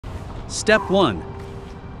Step 1.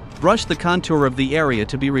 Brush the contour of the area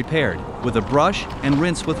to be repaired with a brush and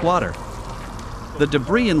rinse with water. The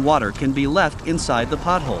debris and water can be left inside the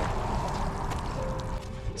pothole.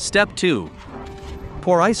 Step 2.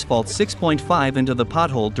 Pour iSphalt 6.5 into the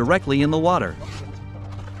pothole directly in the water.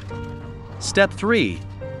 Step 3.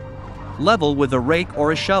 Level with a rake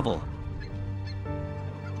or a shovel.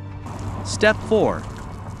 Step 4.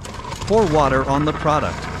 Pour water on the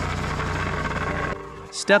product.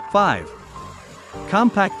 Step 5.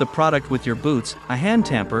 Compact the product with your boots, a hand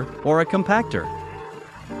tamper, or a compactor.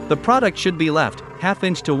 The product should be left ½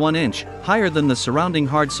 inch to 1 inch higher than the surrounding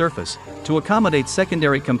hard surface to accommodate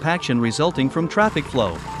secondary compaction resulting from traffic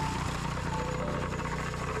flow.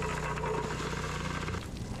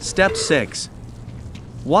 Step 6.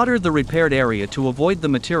 Water the repaired area to avoid the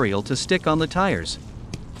material to stick on the tires.